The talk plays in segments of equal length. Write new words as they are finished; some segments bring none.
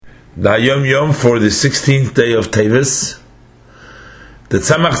the Hayom Yom for the 16th day of Tevis. The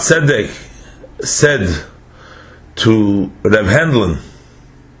Tzemach Tzedek said to Reb Handlin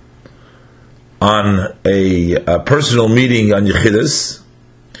on a personal meeting on Yechidus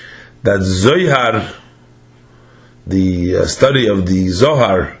that Zohar, the study of the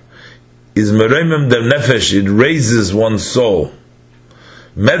Zohar, is Meremem Dem Nefesh, it raises one's soul.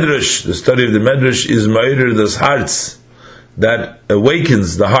 Medrash, the study of the Medrash, is Ma'ir des Hearts, that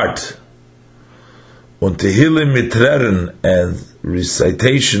awakens the heart. Und Tehillim Mitreren, and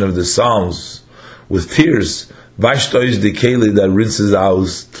recitation of the Psalms with tears, Vasht Ois de Keli, that rinses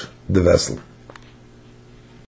out the vessel.